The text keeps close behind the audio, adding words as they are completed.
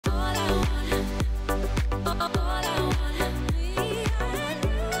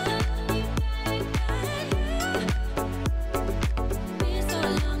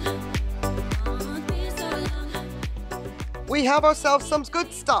we have ourselves some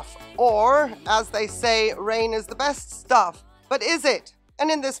good stuff. Or, as they say, rain is the best stuff. But is it? And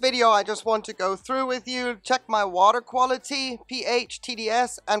in this video, I just want to go through with you, check my water quality, pH,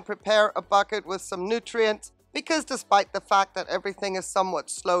 TDS, and prepare a bucket with some nutrients. Because despite the fact that everything is somewhat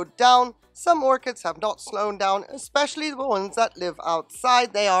slowed down, some orchids have not slowed down, especially the ones that live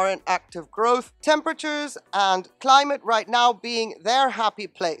outside. They are in active growth. Temperatures and climate right now being their happy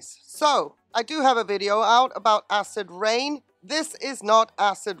place. So, I do have a video out about acid rain. This is not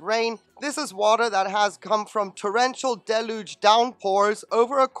acid rain. This is water that has come from torrential deluge downpours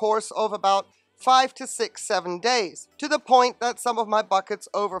over a course of about 5 to 6, 7 days, to the point that some of my buckets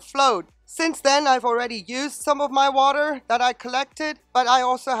overflowed. Since then, I've already used some of my water that I collected, but I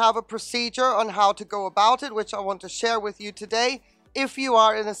also have a procedure on how to go about it, which I want to share with you today. If you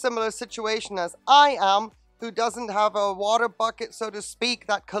are in a similar situation as I am, who doesn't have a water bucket, so to speak,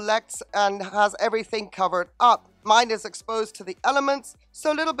 that collects and has everything covered up. Mine is exposed to the elements,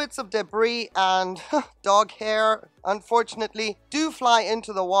 so little bits of debris and dog hair, unfortunately, do fly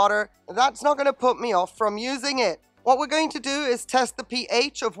into the water. That's not going to put me off from using it. What we're going to do is test the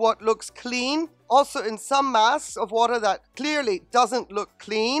pH of what looks clean. Also, in some masks of water that clearly doesn't look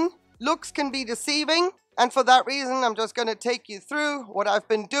clean. Looks can be deceiving, and for that reason, I'm just going to take you through what I've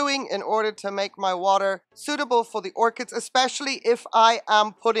been doing in order to make my water suitable for the orchids, especially if I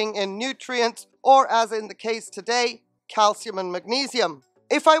am putting in nutrients, or as in the case today, calcium and magnesium.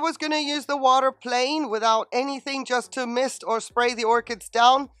 If I was going to use the water plain without anything, just to mist or spray the orchids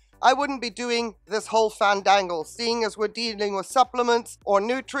down, I wouldn't be doing this whole fandangle. Seeing as we're dealing with supplements or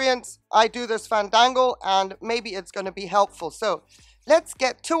nutrients, I do this fandangle and maybe it's going to be helpful. So let's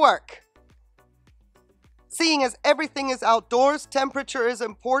get to work. Seeing as everything is outdoors, temperature is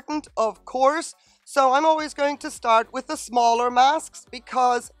important, of course. So I'm always going to start with the smaller masks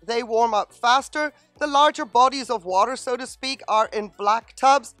because they warm up faster. The larger bodies of water, so to speak, are in black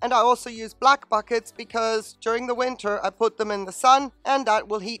tubs. And I also use black buckets because during the winter I put them in the sun and that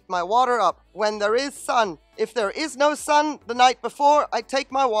will heat my water up when there is sun. If there is no sun the night before, I take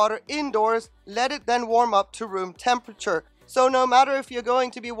my water indoors, let it then warm up to room temperature. So no matter if you're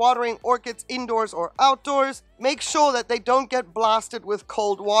going to be watering orchids indoors or outdoors, make sure that they don't get blasted with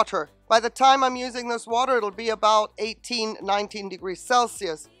cold water. By the time I'm using this water, it'll be about 18, 19 degrees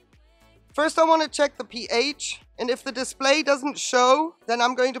Celsius. First, I want to check the pH, and if the display doesn't show, then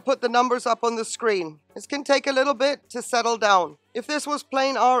I'm going to put the numbers up on the screen. This can take a little bit to settle down. If this was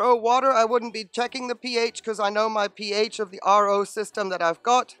plain RO water, I wouldn't be checking the pH because I know my pH of the RO system that I've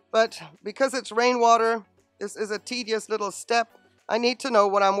got. But because it's rainwater, this is a tedious little step. I need to know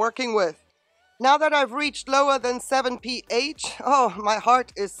what I'm working with. Now that I've reached lower than 7 pH, oh, my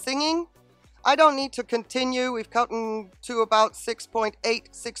heart is singing. I don't need to continue. We've gotten to about 6.8,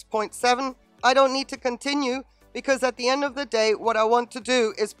 6.7. I don't need to continue because at the end of the day, what I want to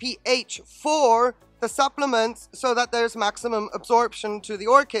do is pH for the supplements so that there's maximum absorption to the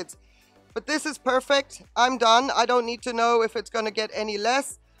orchids. But this is perfect. I'm done. I don't need to know if it's going to get any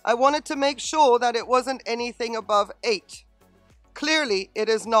less. I wanted to make sure that it wasn't anything above 8. Clearly, it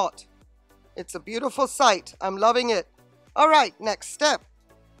is not. It's a beautiful sight. I'm loving it. All right, next step.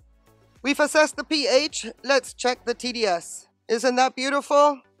 We've assessed the pH. Let's check the TDS. Isn't that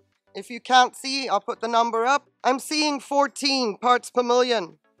beautiful? If you can't see, I'll put the number up. I'm seeing 14 parts per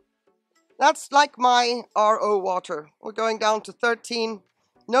million. That's like my RO water. We're going down to 13.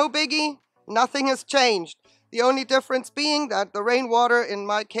 No biggie. Nothing has changed. The only difference being that the rainwater in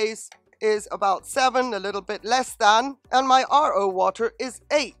my case is about 7, a little bit less than, and my RO water is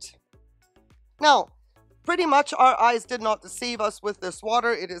 8. Now, pretty much our eyes did not deceive us with this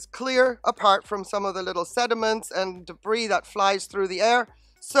water. It is clear, apart from some of the little sediments and debris that flies through the air.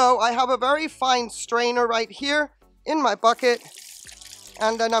 So I have a very fine strainer right here in my bucket,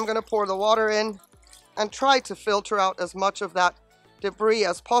 and then I'm going to pour the water in and try to filter out as much of that debris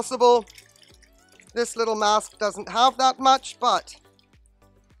as possible. This little mask doesn't have that much, but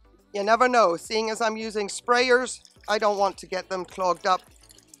you never know. Seeing as I'm using sprayers, I don't want to get them clogged up.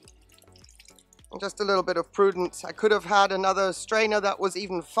 Just a little bit of prudence. I could have had another strainer that was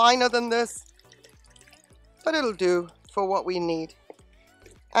even finer than this, but it'll do for what we need.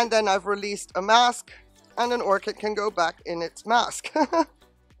 And then I've released a mask, and an orchid can go back in its mask.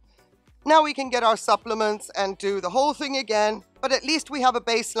 Now we can get our supplements and do the whole thing again, but at least we have a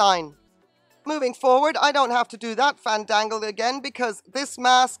baseline. Moving forward, I don't have to do that fandangle again because this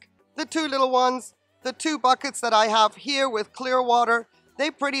mask, the two little ones, the two buckets that I have here with clear water,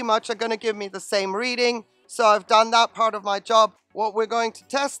 they pretty much are going to give me the same reading. So I've done that part of my job. What we're going to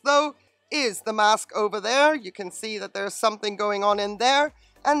test though is the mask over there. You can see that there's something going on in there.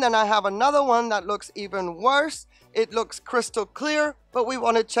 And then I have another one that looks even worse. it looks crystal clear, but we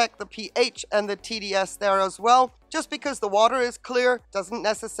want to check the pH and the TDS there as well. Just because the water is clear doesn't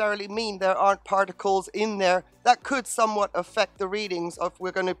necessarily mean there aren't particles in there that could somewhat affect the readings if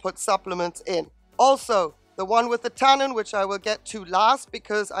we're going to put supplements in. Also, the one with the tannin, which I will get to last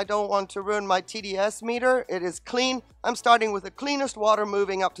because I don't want to ruin my TDS meter. It is clean. I'm starting with the cleanest water,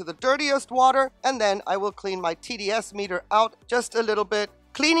 moving up to the dirtiest water, and then I will clean my TDS meter out just a little bit.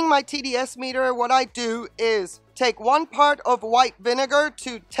 Cleaning my TDS meter, what I do is take 1 part of white vinegar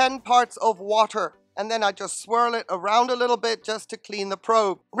to 10 parts of water, and then I just swirl it around a little bit just to clean the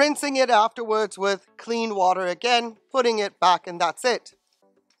probe. Rinsing it afterwards with clean water again, putting it back, and that's it.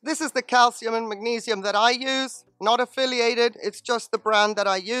 This is the calcium and magnesium that I use, not affiliated, it's just the brand that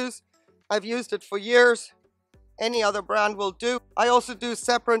I use. I've used it for years. Any other brand will do. I also do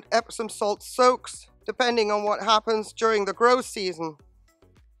separate Epsom salt soaks, depending on what happens during the growth season.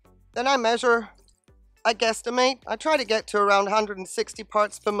 Then I measure, I guesstimate. I try to get to around 160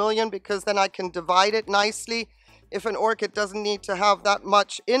 parts per million because then I can divide it nicely. If an orchid doesn't need to have that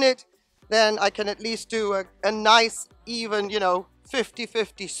much in it, then I can at least do a nice, even,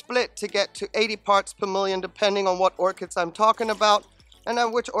 50-50 split to get to 80 parts per million, depending on what orchids I'm talking about and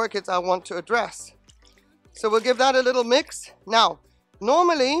on which orchids I want to address. So we'll give that a little mix. Now,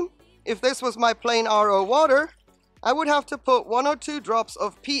 normally, if this was my plain RO water, I would have to put 1 or 2 drops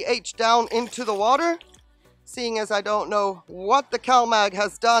of pH down into the water. Seeing as I don't know what the CalMag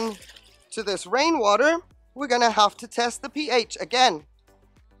has done to this rainwater, we're going to have to test the pH again.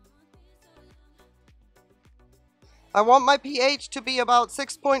 I want my pH to be about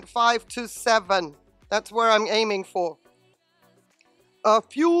 6.5 to 7. That's where I'm aiming for. A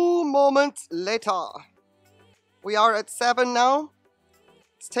few moments later. We are at 7 now.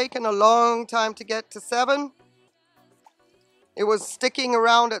 It's taken a long time to get to 7. It was sticking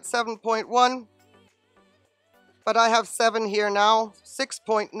around at 7.1. But I have 7 here now.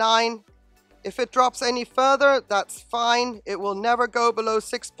 6.9. If it drops any further, that's fine. It will never go below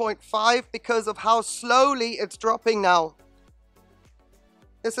 6.5 because of how slowly it's dropping now.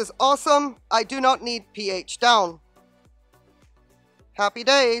 This is awesome. I do not need pH down. Happy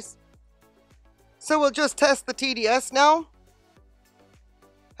days. So we'll just test the TDS now.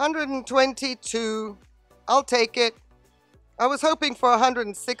 122. I'll take it. I was hoping for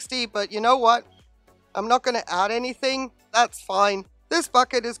 160, but you know what? I'm not going to add anything. That's fine. This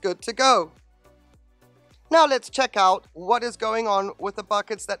bucket is good to go. Now let's check out what is going on with the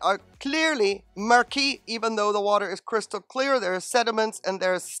buckets that are clearly murky, even though the water is crystal clear. There are sediments and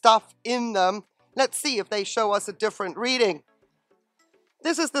there's stuff in them. Let's see if they show us a different reading.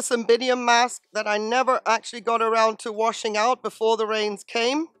 This is the Cymbidium mask that I never actually got around to washing out before the rains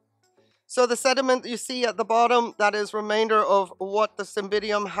came. So the sediment you see at the bottom, that is remainder of what the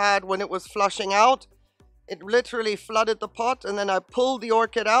Cymbidium had when it was flushing out. It literally flooded the pot, and then I pulled the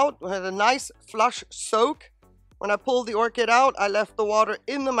orchid out. I had a nice flush soak. When I pulled the orchid out, I left the water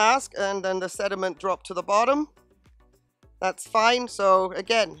in the mask, and then the sediment dropped to the bottom. That's fine. So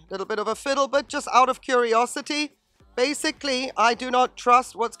again, a little bit of a fiddle, but just out of curiosity. Basically, I do not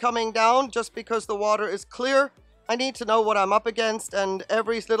trust what's coming down just because the water is clear. I need to know what I'm up against, and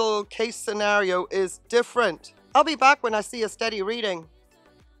every little case scenario is different. I'll be back when I see a steady reading.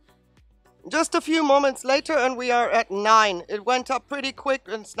 Just a few moments later and we are at 9. It went up pretty quick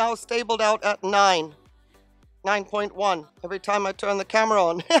and it's now stabled out at 9. 9.1. Every time I turn the camera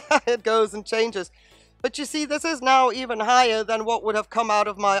on, it goes and changes. But you see, this is now even higher than what would have come out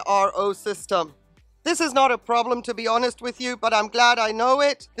of my RO system. This is not a problem, to be honest with you, but I'm glad I know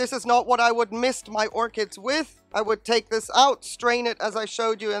it. This is not what I would mist my orchids with. I would take this out, strain it as I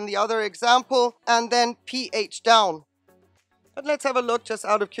showed you in the other example, and then pH down. But let's have a look, just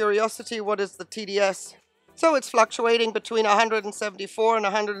out of curiosity, what is the TDS? So it's fluctuating between 174 and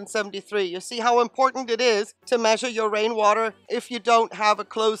 173. You see how important it is to measure your rainwater if you don't have a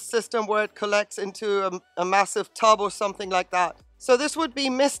closed system where it collects into a massive tub or something like that. So this would be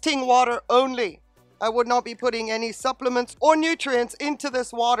misting water only. I would not be putting any supplements or nutrients into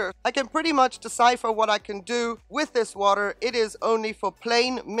this water. I can pretty much decipher what I can do with this water. It is only for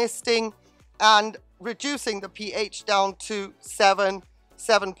plain misting and reducing the pH down to 7,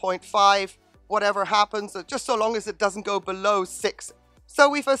 7.5, whatever happens, just so long as it doesn't go below 6. So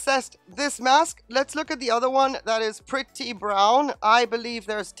we've assessed this mask. Let's look at the other one that is pretty brown. I believe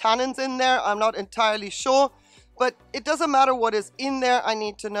there's tannins in there. I'm not entirely sure, but it doesn't matter what is in there. I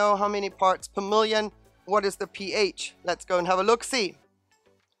need to know how many parts per million. What is the pH? Let's go and have a look-see.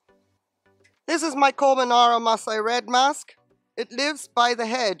 This is my Colmenara Masai Red mask. It lives by the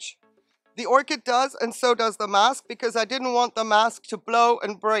hedge. The orchid does, and so does the mask, because I didn't want the mask to blow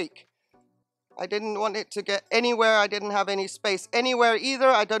and break. I didn't want it to get anywhere. I didn't have any space anywhere either.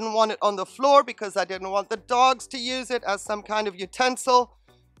 I didn't want it on the floor because I didn't want the dogs to use it as some kind of utensil.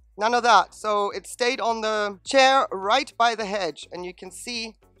 None of that. So it stayed on the chair right by the hedge. And you can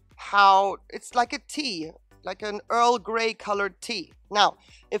see how it's like a tea, like an Earl Grey colored tea. Now,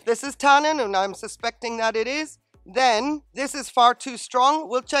 if this is tannin, and I'm suspecting that it is, then this is far too strong.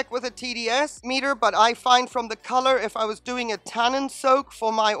 We'll check with a TDS meter, but I find from the color, if I was doing a tannin soak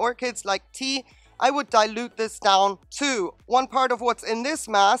for my orchids like tea, I would dilute this down to 1 part of what's in this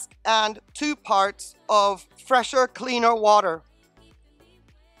mask and 2 parts of fresher, cleaner water.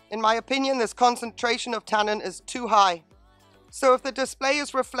 In my opinion, this concentration of tannin is too high. So if the display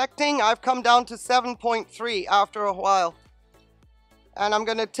is reflecting, I've come down to 7.3 after a while. And I'm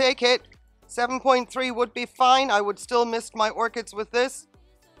going to take it. 7.3 would be fine. I would still mist my orchids with this.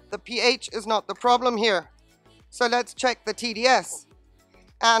 The pH is not the problem here. So let's check the TDS.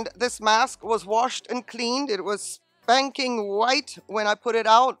 And this mask was washed and cleaned. It was spanking white when I put it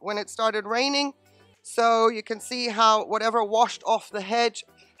out, when it started raining. So you can see how whatever washed off the hedge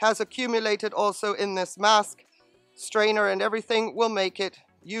has accumulated also in this mask. Strainer and everything will make it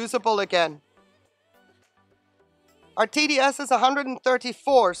usable again. Our TDS is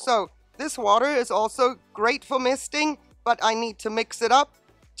 134, so this water is also great for misting, but I need to mix it up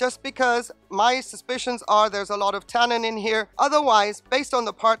just because my suspicions are there's a lot of tannin in here. Otherwise, based on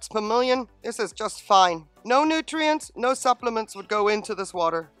the parts per million, this is just fine. No nutrients, no supplements would go into this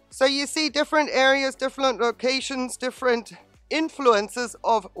water. So you see different areas, different locations, different influences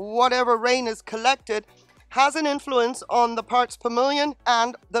of whatever rain is collected has an influence on the parts per million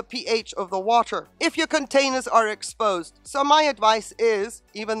and the pH of the water if your containers are exposed. So my advice is,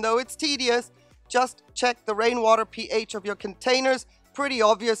 even though it's tedious, just check the rainwater pH of your containers. Pretty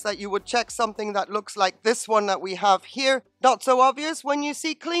obvious that you would check something that looks like this one that we have here. Not so obvious when you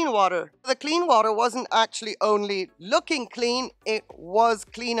see clean water. The clean water wasn't actually only looking clean, it was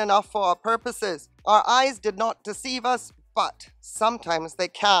clean enough for our purposes. Our eyes did not deceive us, but sometimes they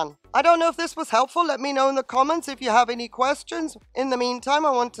can. I don't know if this was helpful. Let me know in the comments if you have any questions. In the meantime,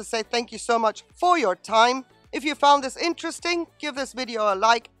 I want to say thank you so much for your time. If you found this interesting, give this video a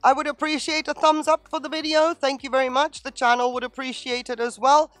like. I would appreciate a thumbs up for the video. Thank you very much. The channel would appreciate it as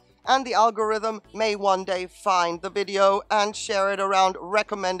well. And the algorithm may one day find the video and share it around,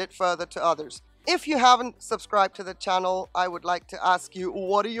 recommend it further to others. If you haven't subscribed to the channel, I would like to ask you,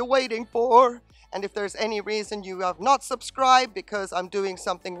 what are you waiting for? And if there's any reason you have not subscribed because I'm doing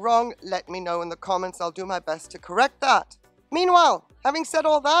something wrong, let me know in the comments. I'll do my best to correct that. Meanwhile, having said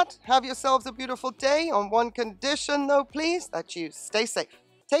all that, have yourselves a beautiful day on one condition though, please, that you stay safe.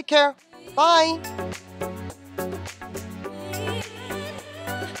 Take care. Bye.